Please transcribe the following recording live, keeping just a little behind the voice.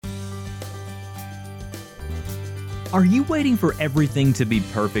Are you waiting for everything to be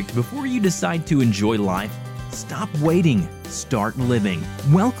perfect before you decide to enjoy life? Stop waiting. Start living.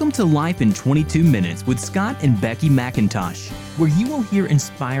 Welcome to Life in 22 Minutes with Scott and Becky McIntosh, where you will hear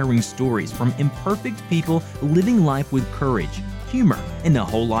inspiring stories from imperfect people living life with courage, humor, and a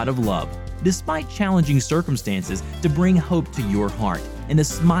whole lot of love, despite challenging circumstances, to bring hope to your heart and a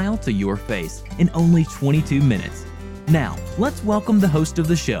smile to your face in only 22 minutes. Now, let's welcome the host of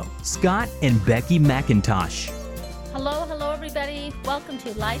the show, Scott and Becky McIntosh. Hello, everybody. Welcome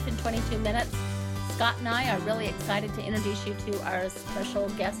to Life in 22 Minutes. Scott and I are really excited to introduce you to our special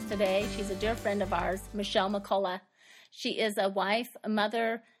guest today. She's a dear friend of ours, Michelle McCullough. She is a wife, a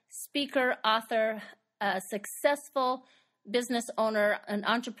mother, speaker, author, a successful business owner, an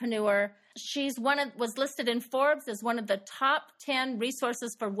entrepreneur. She's was listed in Forbes as one of the top 10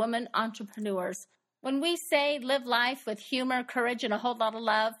 resources for women entrepreneurs. When we say live life with humor, courage, and a whole lot of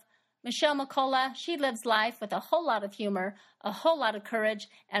love, Michelle McCullough, she lives life with a whole lot of humor, a whole lot of courage,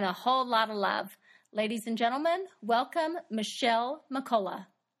 and a whole lot of love. Ladies and gentlemen, welcome Michelle McCullough.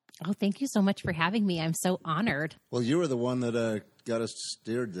 Oh, thank you so much for having me. I'm so honored. Well, you were the one that got us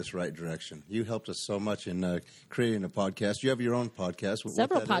steered this right direction. You helped us so much in creating a podcast. You have your own podcast.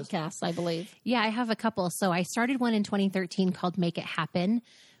 Several podcasts, I believe. Yeah, I have a couple. So I started one in 2013 called Make It Happen,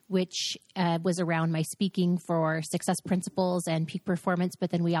 which was around my speaking for success principles and peak performance. But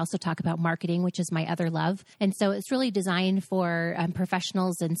then we also talk about marketing, which is my other love. And so it's really designed for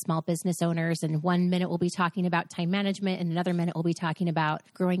professionals and small business owners. And 1 minute we'll be talking about time management, and another minute we'll be talking about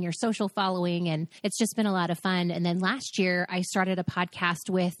growing your social following. And it's just been a lot of fun. And then last year I started a podcast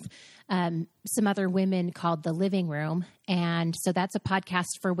with some other women called The Living Room. And so that's a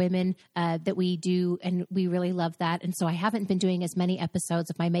podcast for women that we do, and we really love that. And so I haven't been doing as many episodes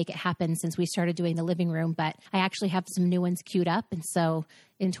of my Make It Happen since we started doing The Living Room, but I actually have some new ones queued up. And so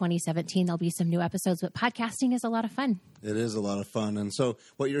in 2017, there'll be some new episodes, but podcasting is a lot of fun. It is a lot of fun. And so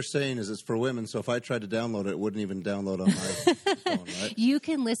what you're saying is it's for women. So if I tried to download it, it wouldn't even download on my phone, right? You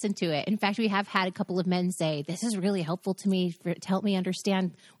can listen to it. In fact, we have had a couple of men say, this is really helpful to me to help me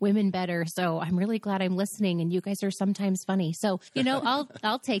understand women better. So I'm really glad I'm listening, and you guys are sometimes funny. So,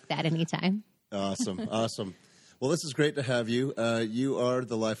 I'll take that anytime. Awesome. Well, this is great to have you. You are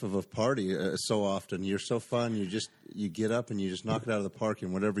the life of a party so often. You're so fun. You get up and you just knock it out of the park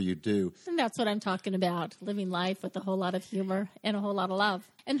in whatever you do. And that's what I'm talking about, living life with a whole lot of humor and a whole lot of love.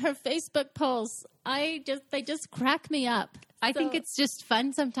 And her Facebook posts, they just crack me up. I think it's just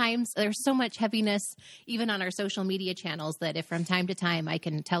fun sometimes. There's so much heaviness, even on our social media channels, that if from time to time I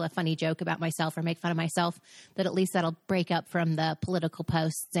can tell a funny joke about myself or make fun of myself, that at least that'll break up from the political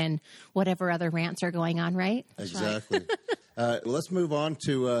posts and whatever other rants are going on, right? Exactly. Let's move on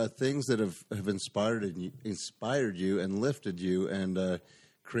to things that have inspired you and lifted you and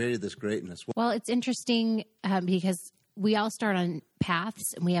created this greatness. Well, it's interesting because we all start on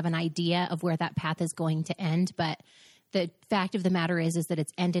paths and we have an idea of where that path is going to end, but the fact of the matter is that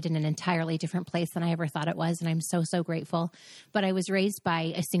it's ended in an entirely different place than I ever thought it was, and I'm so, so grateful. But I was raised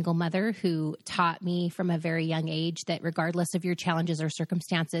by a single mother who taught me from a very young age that regardless of your challenges or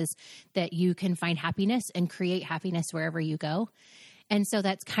circumstances, that you can find happiness and create happiness wherever you go. And so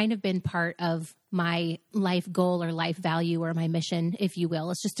that's kind of been part of my life goal or life value or my mission, if you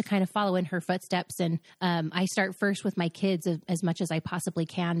will. It's just to kind of follow in her footsteps. And I start first with my kids as much as I possibly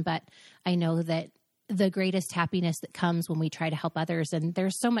can, but I know that the greatest happiness that comes when we try to help others. And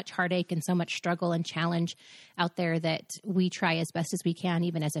there's so much heartache and so much struggle and challenge out there that we try as best as we can,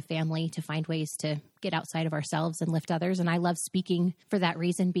 even as a family, to find ways to get outside of ourselves and lift others. And I love speaking for that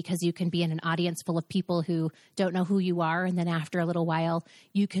reason, because you can be in an audience full of people who don't know who you are. And then after a little while,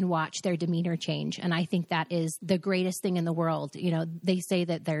 you can watch their demeanor change. And I think that is the greatest thing in the world. They say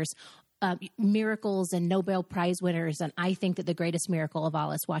that there's miracles and Nobel Prize winners. And I think that the greatest miracle of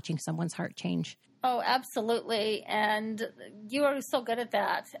all is watching someone's heart change. Oh, absolutely. And you are so good at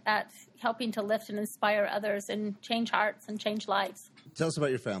that, at helping to lift and inspire others and change hearts and change lives. Tell us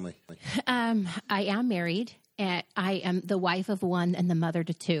about your family. I am married. And I am the wife of one and the mother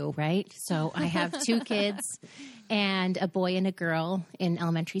to two, right? So I have 2 kids and a boy and a girl in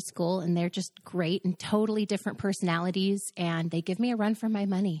elementary school, and they're just great and totally different personalities, and they give me a run for my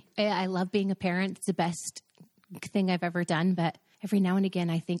money. I love being a parent. It's the best thing I've ever done, but every now and again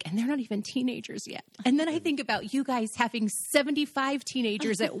I think, and they're not even teenagers yet. And then I think about you guys having 75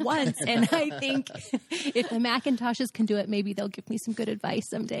 teenagers at once. And I think if the McIntoshes can do it, maybe they'll give me some good advice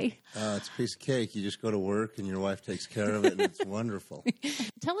someday. It's a piece of cake. You just go to work and your wife takes care of it, and it's wonderful.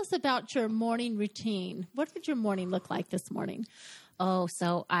 Tell us about your morning routine. What did your morning look like this morning? Oh,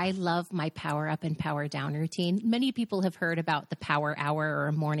 so I love my power up and power down routine. Many people have heard about the power hour or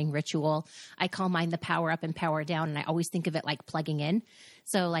a morning ritual. I call mine the power up and power down, and I always think of it like plugging in.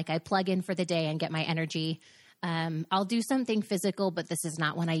 So like I plug in for the day and get my energy. I'll do something physical, but this is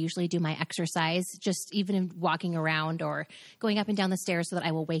not when I usually do my exercise, just even in walking around or going up and down the stairs so that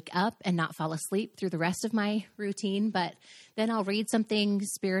I will wake up and not fall asleep through the rest of my routine. But then I'll read something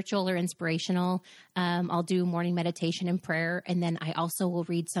spiritual or inspirational. I'll do morning meditation and prayer. And then I also will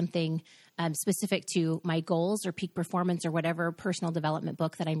read something specific to my goals or peak performance or whatever personal development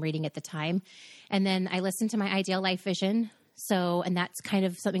book that I'm reading at the time. And then I listen to my Ideal Life Vision. So, and that's kind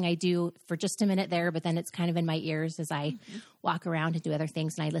of something I do for just a minute there, but then it's kind of in my ears as I walk around and do other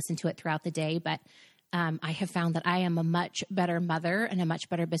things, and I listen to it throughout the day. But I have found that I am a much better mother and a much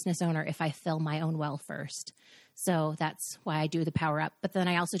better business owner if I fill my own well first. So that's why I do the power up. But then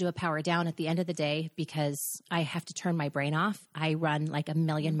I also do a power down at the end of the day because I have to turn my brain off. I run like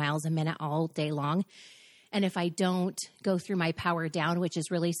 1,000,000 miles a minute all day long. And if I don't go through my power down, which is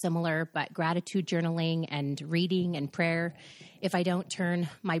really similar, but gratitude journaling and reading and prayer, if I don't turn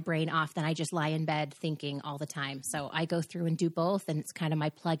my brain off, then I just lie in bed thinking all the time. So I go through and do both, and it's kind of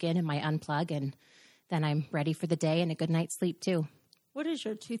my plug in and my unplug, and then I'm ready for the day and a good night's sleep too. What is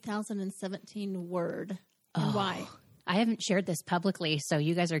your 2017 word and why? I haven't shared this publicly, so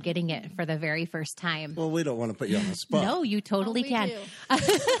you guys are getting it for the very first time. Well, we don't want to put you on the spot. No, you totally can.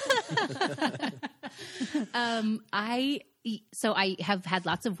 I have had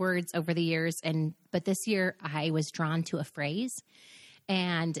lots of words over the years, but this year I was drawn to a phrase,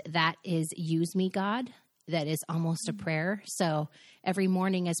 and that is "use me, God." That is almost a prayer. So every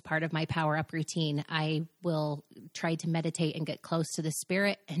morning as part of my power up routine, I will try to meditate and get close to the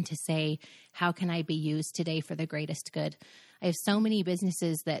Spirit and to say, how can I be used today for the greatest good? I have so many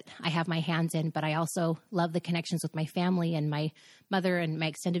businesses that I have my hands in, but I also love the connections with my family and my mother and my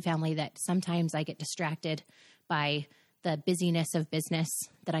extended family that sometimes I get distracted by the busyness of business,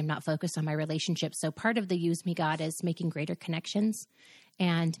 that I'm not focused on my relationship. So part of the Use Me God is making greater connections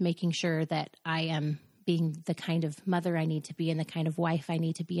and making sure that I am being the kind of mother I need to be and the kind of wife I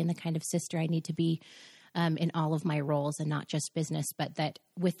need to be and the kind of sister I need to be in all of my roles, and not just business, but that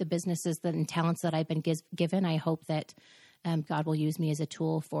with the businesses and talents that I've been given, I hope that God will use me as a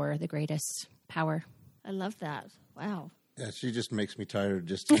tool for the greatest power. I love that. Wow. Yeah, she just makes me tired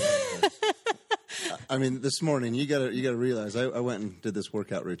just I mean, this morning, you gotta realize, I went and did this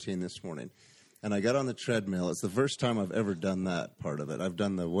workout routine this morning, and I got on the treadmill. It's the first time I've ever done that part of it. I've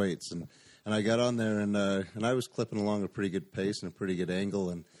done the weights, and I got on there, and I was clipping along a pretty good pace and a pretty good angle,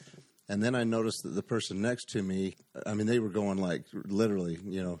 and then I noticed that the person next to me, I mean, they were going like literally,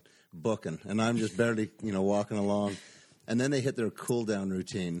 booking, and I'm just barely, walking along. And then they hit their cool down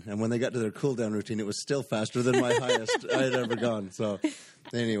routine, and when they got to their cool down routine, it was still faster than my highest I had ever gone. So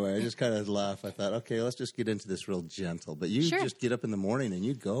anyway, I just kind of laughed. I thought, okay, let's just get into this real gentle. But you just get up in the morning and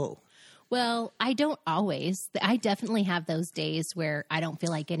you go. Well, I don't always. I definitely have those days where I don't feel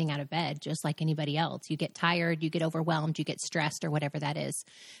like getting out of bed, just like anybody else. You get tired, you get overwhelmed, you get stressed, or whatever that is.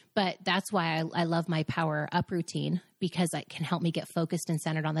 But that's why I love my power up routine, because it can help me get focused and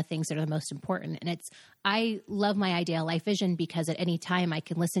centered on the things that are the most important. And I love my Ideal Life Vision because at any time I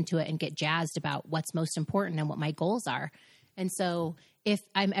can listen to it and get jazzed about what's most important and what my goals are. And so if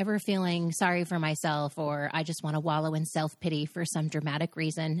I'm ever feeling sorry for myself, or I just want to wallow in self-pity for some dramatic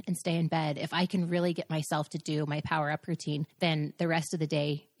reason and stay in bed, if I can really get myself to do my power up routine, then the rest of the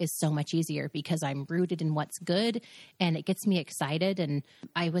day is so much easier because I'm rooted in what's good and it gets me excited. And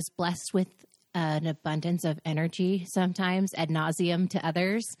I was blessed with an abundance of energy, sometimes ad nauseum to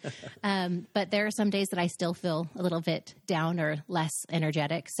others. But there are some days that I still feel a little bit down or less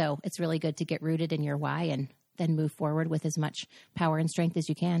energetic. So it's really good to get rooted in your why and then move forward with as much power and strength as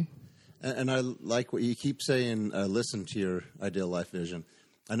you can. And I like what you keep saying, listen to your Ideal Life Vision.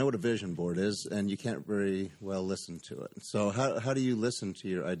 I know what a vision board is, and you can't very well listen to it. So how do you listen to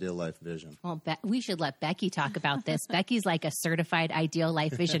your Ideal Life Vision? Well, we should let Becky talk about this. Becky's like a certified Ideal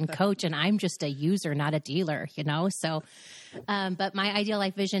Life Vision coach, and I'm just a user, not a dealer, So, but my Ideal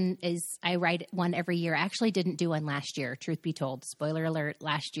Life Vision is, I write one every year. I actually didn't do one last year, truth be told. Spoiler alert,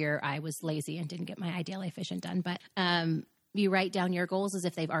 last year I was lazy and didn't get my Ideal Life Vision done. But you write down your goals as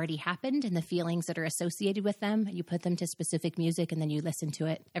if they've already happened and the feelings that are associated with them. You put them to specific music and then you listen to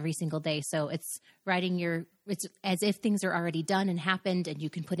it every single day. So it's it's as if things are already done and happened, and you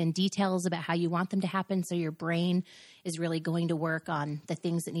can put in details about how you want them to happen. So your brain is really going to work on the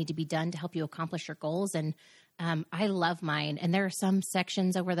things that need to be done to help you accomplish your goals. And I love mine. And there are some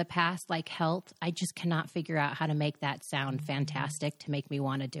sections over the past, like health. I just cannot figure out how to make that sound fantastic to make me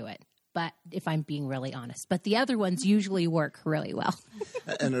want to do it. but if I'm being really honest, but the other ones usually work really well.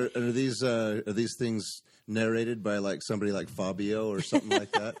 And are these things narrated by like somebody like Fabio or something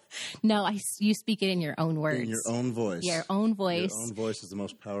like that? No, you speak it in your own words. In your own voice. Your own voice. Your own voice is the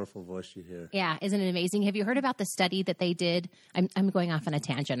most powerful voice you hear. Yeah, isn't it amazing? Have you heard about the study that they did? I'm going off on a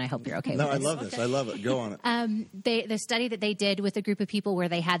tangent. I hope you're okay No, with I this. love this. I love it. Go on it. The study that they did with a group of people where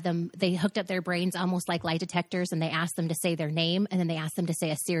they hooked up their brains almost like lie detectors, and they asked them to say their name, and then they asked them to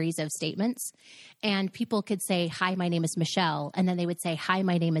say a series of statements. And people could say, "Hi, my name is Michelle," and then they would say, "Hi,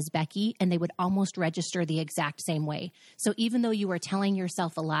 my name is Becky," and they would almost register the exact same way. So even though you were telling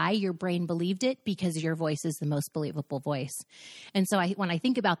yourself a lie, your brain believed it because your voice is the most believable voice. And so when I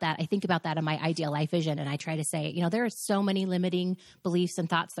think about that, I think about that in my ideal life vision, and I try to say, there are so many limiting beliefs and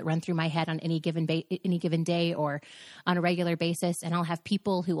thoughts that run through my head on any given day or on a regular basis, and I'll have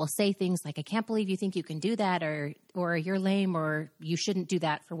people who will say things like, "I can't believe you think you can do that," or "You're lame," or "You shouldn't do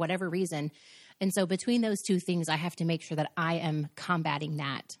that," for whatever reason. And so between those two things, I have to make sure that I am combating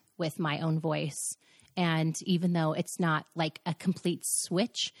that with my own voice. And even though it's not like a complete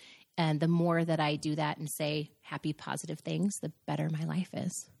switch, and the more that I do that and say happy, positive things, the better my life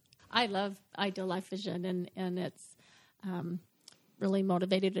is. I love Ideal Life Vision, and it's really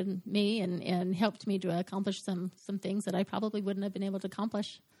motivated me and helped me to accomplish some things that I probably wouldn't have been able to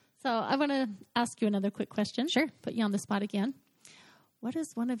accomplish. So I want to ask you another quick question. Sure. Put you on the spot again. What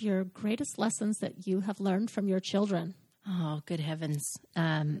is one of your greatest lessons that you have learned from your children? Oh, good heavens.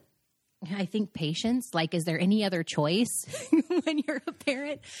 I think patience. Like, is there any other choice when you're a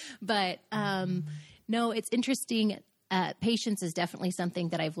parent? But no, it's interesting. Patience is definitely something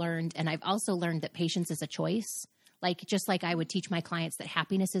that I've learned. And I've also learned that patience is a choice. Like, just like I would teach my clients that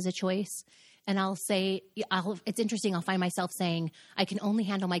happiness is a choice. And I'll say, it's interesting. I'll find myself saying, I can only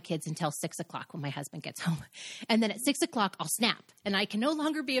handle my kids until 6 o'clock when my husband gets home. And then at 6 o'clock, I'll snap and I can no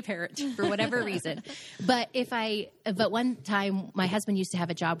longer be a parent for whatever reason. But one time my husband used to have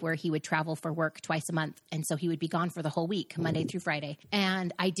a job where he would travel for work twice a month. And so he would be gone for the whole week, Monday through Friday.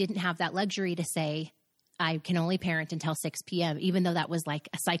 And I didn't have that luxury to say, I can only parent until 6 p.m., even though that was like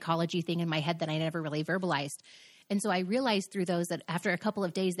a psychology thing in my head that I never really verbalized. And so I realized through those that after a couple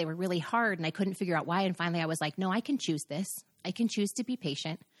of days, they were really hard and I couldn't figure out why. And finally I was like, no, I can choose this. I can choose to be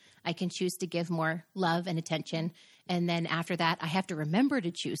patient. I can choose to give more love and attention. And then after that, I have to remember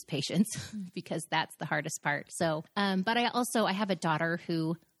to choose patience because that's the hardest part. So, but I have a daughter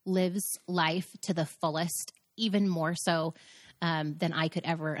who lives life to the fullest, even more so than I could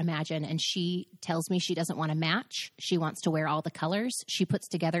ever imagine. And she tells me she doesn't want to match. She wants to wear all the colors. She puts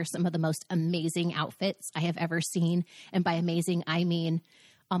together some of the most amazing outfits I have ever seen. And by amazing, I mean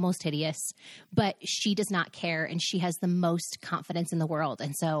almost hideous, but she does not care. And she has the most confidence in the world.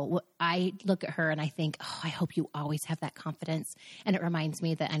 And so I look at her and I think, oh, I hope you always have that confidence. And it reminds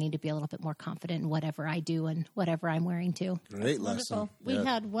me that I need to be a little bit more confident in whatever I do and whatever I'm wearing too. Great lesson. We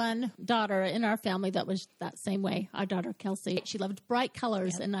had one daughter in our family that was that same way. Our daughter, Kelsey, she loved bright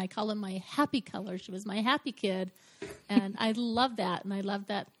colors, and I call them my happy colors. She was my happy kid. And I love that. And I love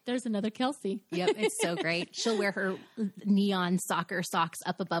that there's another Kelsey. Yep, it's so great. She'll wear her neon soccer socks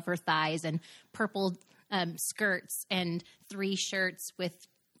up above her thighs and purple skirts and 3 shirts with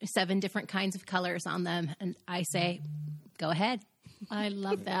 7 different kinds of colors on them. And I say, go ahead. I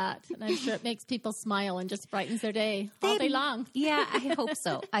love that. And I'm sure it makes people smile and just brightens their day all day long. Yeah, I hope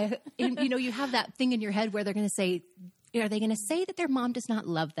so. You have that thing in your head where they're going to say, are they going to say that their mom does not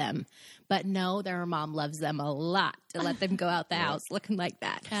love them? But no, their mom loves them a lot to let them go out the house looking like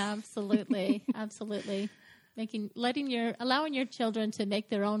that. Absolutely. Absolutely. Allowing your children to make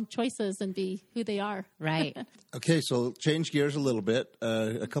their own choices and be who they are. Right. Okay, so change gears a little bit.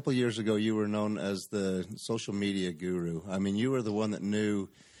 A couple years ago, you were known as the social media guru. I mean, you were the one that knew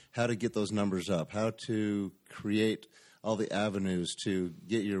how to get those numbers up, how to create all the avenues to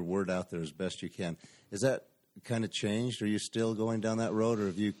get your word out there as best you can. Is that kind of changed? Are you still going down that road, or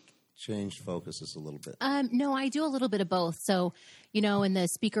have you changed focuses a little bit? No, I do a little bit of both. So, in the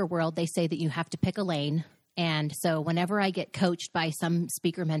speaker world, they say that you have to pick a lane. And so whenever I get coached by some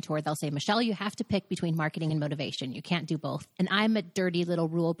speaker mentor, they'll say, Michelle, you have to pick between marketing and motivation. You can't do both. And I'm a dirty little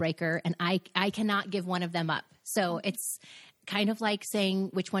rule breaker, and I cannot give one of them up. So it's kind of like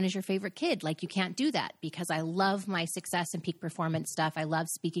saying, which one is your favorite kid? Like, you can't do that, because I love my success and peak performance stuff. I love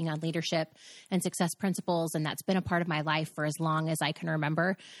speaking on leadership and success principles, and that's been a part of my life for as long as I can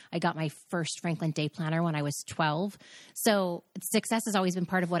remember. I got my first Franklin Day Planner when I was 12. So success has always been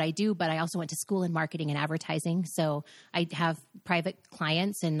part of what I do, but I also went to school in marketing and advertising. So I have private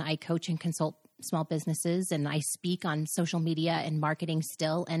clients, and I coach and consult small businesses, and I speak on social media and marketing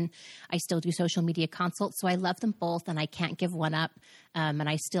still, and I still do social media consults. So I love them both, and I can't give one up. And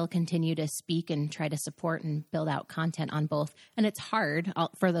I still continue to speak and try to support and build out content on both. And it's hard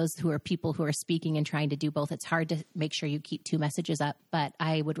for those who are people who are speaking and trying to do both. It's hard to make sure you keep two messages up, but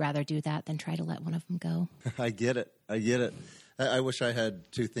I would rather do that than try to let one of them go. I get it. I wish I had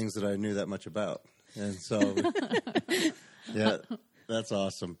two things that I knew that much about. And so, yeah, that's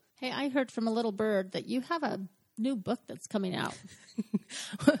awesome. Hey, I heard from a little bird that you have a new book that's coming out.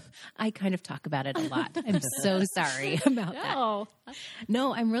 I kind of talk about it a lot. I'm so sorry about that.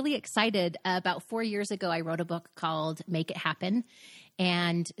 No, I'm really excited. About 4 years ago, I wrote a book called Make It Happen,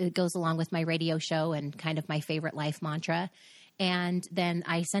 and it goes along with my radio show and kind of my favorite life mantra. And then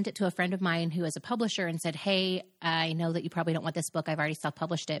I sent it to a friend of mine who is a publisher and said, hey, I know that you probably don't want this book. I've already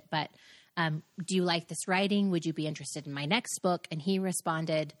self-published it, but do you like this writing? Would you be interested in my next book? And he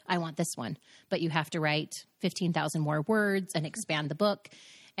responded, I want this one, but you have to write 15,000 more words and expand the book.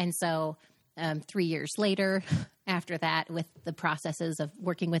 And so 3 years later, after that, with the processes of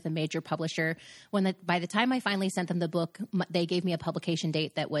working with a major publisher, by the time I finally sent them the book, they gave me a publication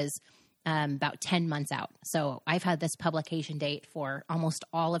date that was about 10 months out. So I've had this publication date for almost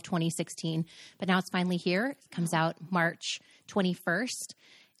all of 2016, but now it's finally here. It comes out March 21st.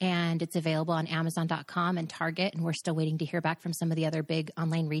 And it's available on Amazon.com and Target. And we're still waiting to hear back from some of the other big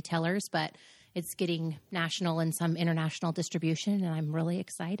online retailers. But it's getting national and some international distribution. And I'm really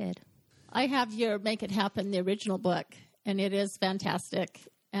excited. I have your Make It Happen, the original book. And it is fantastic.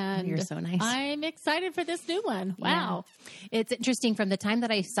 And you're so nice. I'm excited for this new one. Wow. Yeah. It's interesting. From the time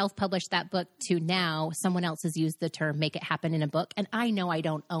that I self-published that book to now, someone else has used the term make it happen in a book. And I know I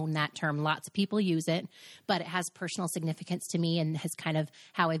don't own that term. Lots of people use it, but it has personal significance to me and has kind of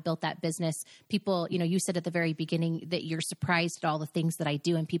how I built that business. People, you said at the very beginning that you're surprised at all the things that I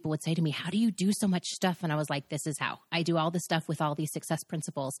do. And people would say to me, how do you do so much stuff? And I was like, this is how I do all this stuff with all these success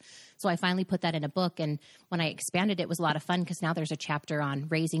principles. So I finally put that in a book. And when I expanded, it was a lot of fun because now there's a chapter on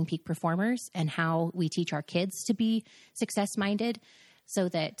raising peak performers and how we teach our kids to be success-minded so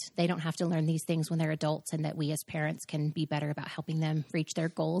that they don't have to learn these things when they're adults, and that we as parents can be better about helping them reach their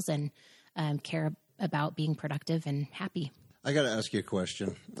goals and care about being productive and happy. I got to ask you a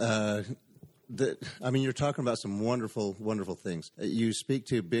question. You're talking about some wonderful, wonderful things. You speak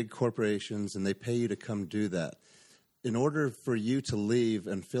to big corporations and they pay you to come do that. In order for you to leave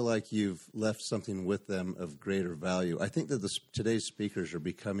and feel like you've left something with them of greater value, I think that today's speakers are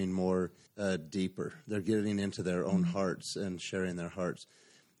becoming more deeper. They're getting into their own hearts and sharing their hearts.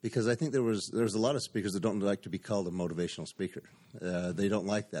 Because I think there's a lot of speakers that don't like to be called a motivational speaker. They don't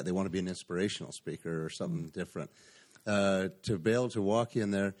like that. They want to be an inspirational speaker or something different. To be able to walk in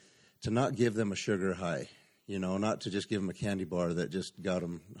there, to not give them a sugar high, not to just give them a candy bar that just got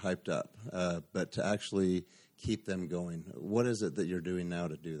them hyped up, but to actually keep them going. What is it that you're doing now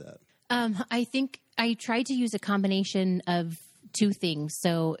to do that? I think I try to use a combination of two things.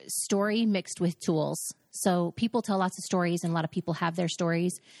 So story mixed with tools. So people tell lots of stories and a lot of people have their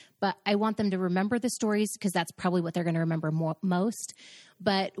stories, but I want them to remember the stories because that's probably what they're going to remember most.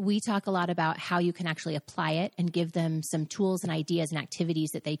 But we talk a lot about how you can actually apply it and give them some tools and ideas and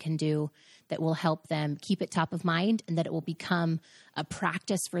activities that they can do that will help them keep it top of mind, and that it will become a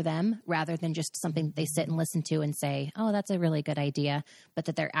practice for them rather than just something that they sit and listen to and say, oh, that's a really good idea, but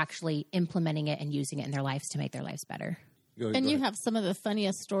that they're actually implementing it and using it in their lives to make their lives better. Go you have some of the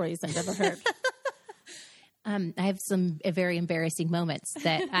funniest stories I've ever heard. I have some very embarrassing moments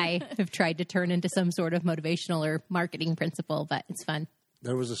that I have tried to turn into some sort of motivational or marketing principle, but it's fun.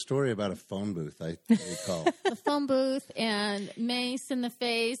 There was a story about a phone booth, I recall. The phone booth and mace in the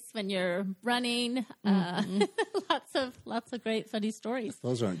face when you're running. Lots of great funny stories.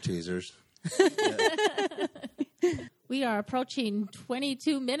 Those aren't teasers. We are approaching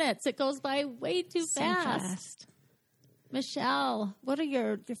 22 minutes. It goes by way too fast. Michelle, what are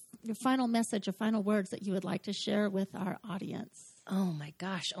your final message or final words that you would like to share with our audience? Oh my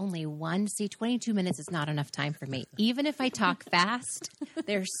gosh, only one? See, 22 minutes is not enough time for me. Even if I talk fast,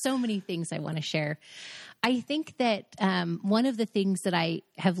 there's so many things I want to share. I think that one of the things that I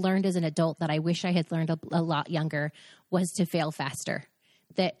have learned as an adult that I wish I had learned a lot younger was to fail faster,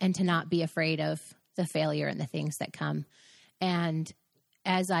 and to not be afraid of the failure and the things that come. And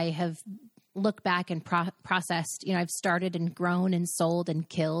as I have looked back and processed, I've started and grown and sold and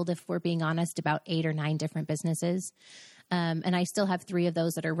killed, if we're being honest, about 8 or 9 different businesses. And I still have 3 of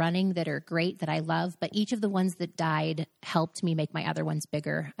those that are running that are great, that I love. But each of the ones that died helped me make my other ones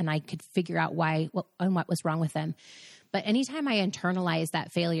bigger. And I could figure out what was wrong with them. But anytime I internalize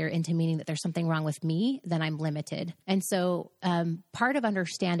that failure into meaning that there's something wrong with me, then I'm limited. And so part of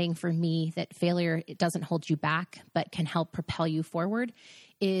understanding for me that failure, it doesn't hold you back, but can help propel you forward,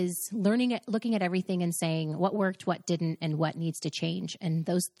 is looking at everything and saying what worked, what didn't, and what needs to change. And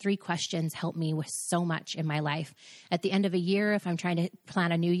those 3 questions help me with so much in my life. At the end of a year, if I'm trying to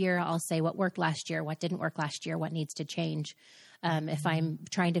plan a new year, I'll say what worked last year, what didn't work last year, what needs to change. If I'm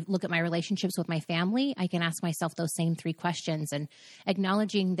trying to look at my relationships with my family, I can ask myself those same 3 questions, and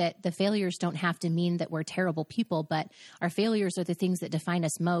acknowledging that the failures don't have to mean that we're terrible people, but our failures are the things that define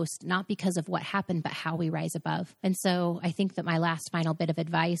us most, not because of what happened, but how we rise above. And so I think that my last final bit of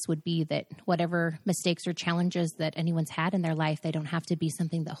advice would be that whatever mistakes or challenges that anyone's had in their life, they don't have to be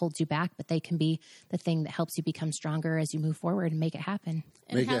something that holds you back, but they can be the thing that helps you become stronger as you move forward and make it happen.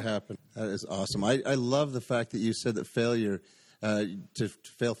 Make it happen. That is awesome. I love the fact that you said that failure, to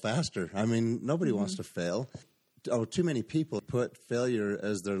fail faster. I mean, nobody wants to fail. Too many people put failure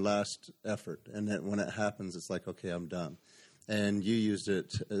as their last effort. And then when it happens, it's like, okay, I'm done. And you used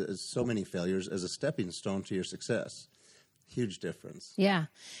it, as so many failures, as a stepping stone to your success. Huge difference. Yeah.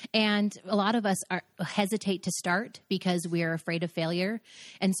 And a lot of us hesitate to start because we are afraid of failure.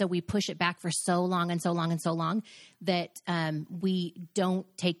 And so we push it back for so long and so long and so long that we don't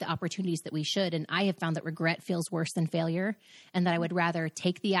take the opportunities that we should. And I have found that regret feels worse than failure, and that I would rather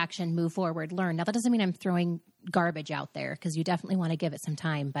take the action, move forward, learn. Now, that doesn't mean I'm throwing garbage out there, because you definitely want to give it some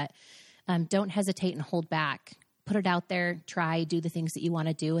time, but don't hesitate and hold back. Put it out there, try, do the things that you want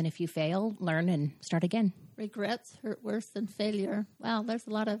to do. And if you fail, learn and start again. Regrets hurt worse than failure. Wow, there's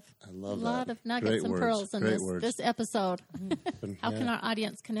a lot of nuggets Great and words. pearls in Great words. this episode. How can our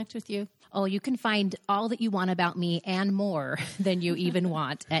audience connect with you? Oh, you can find all that you want about me and more than you even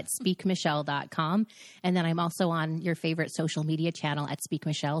want at speakmichelle.com. And then I'm also on your favorite social media channel at Speak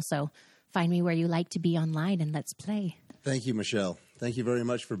Michelle. So find me where you like to be online, and let's play. Thank you, Michelle. Thank you very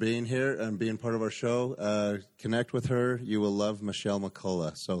much for being here and being part of our show. Connect with her. You will love Michelle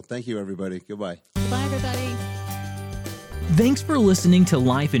McCullough. So thank you, everybody. Goodbye. Bye, everybody. Thanks for listening to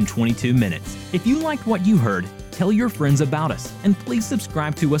Life in 22 Minutes. If you liked what you heard, tell your friends about us, and please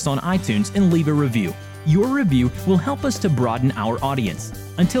subscribe to us on iTunes and leave a review. Your review will help us to broaden our audience.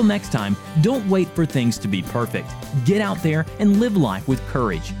 Until next time, don't wait for things to be perfect. Get out there and live life with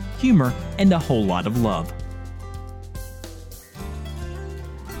courage, humor, and a whole lot of love.